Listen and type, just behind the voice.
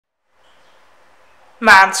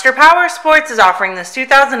Monster Powersports is offering this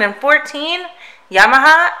 2014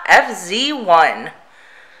 Yamaha FZ1.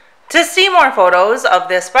 To see more photos of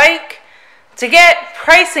this bike, to get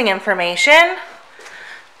pricing information,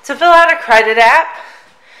 to fill out a credit app,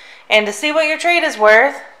 and to see what your trade is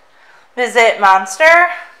worth, visit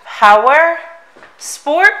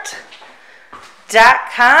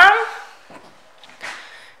monsterpowersport.com.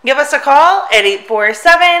 Give us a call at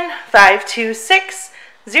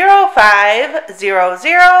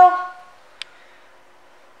 847-526-0500,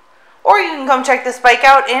 or you can come check this bike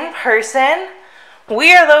out in person.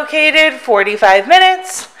 We are located 45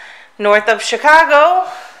 minutes north of Chicago,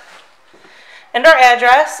 and our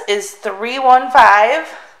address is 315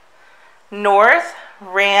 North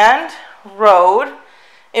Rand Road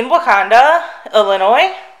in Wauconda,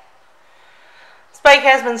 Illinois. This bike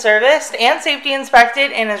has been serviced and safety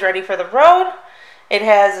inspected and is ready for the road. It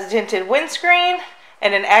has a tinted windscreen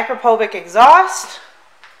and an acropovic exhaust.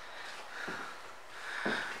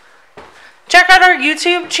 Check out our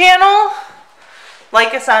YouTube channel.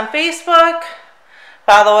 Like us on Facebook.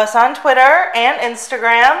 Follow us on Twitter and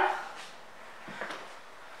Instagram.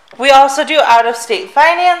 We also do out-of-state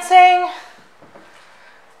financing.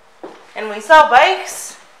 And we sell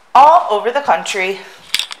bikes all over the country.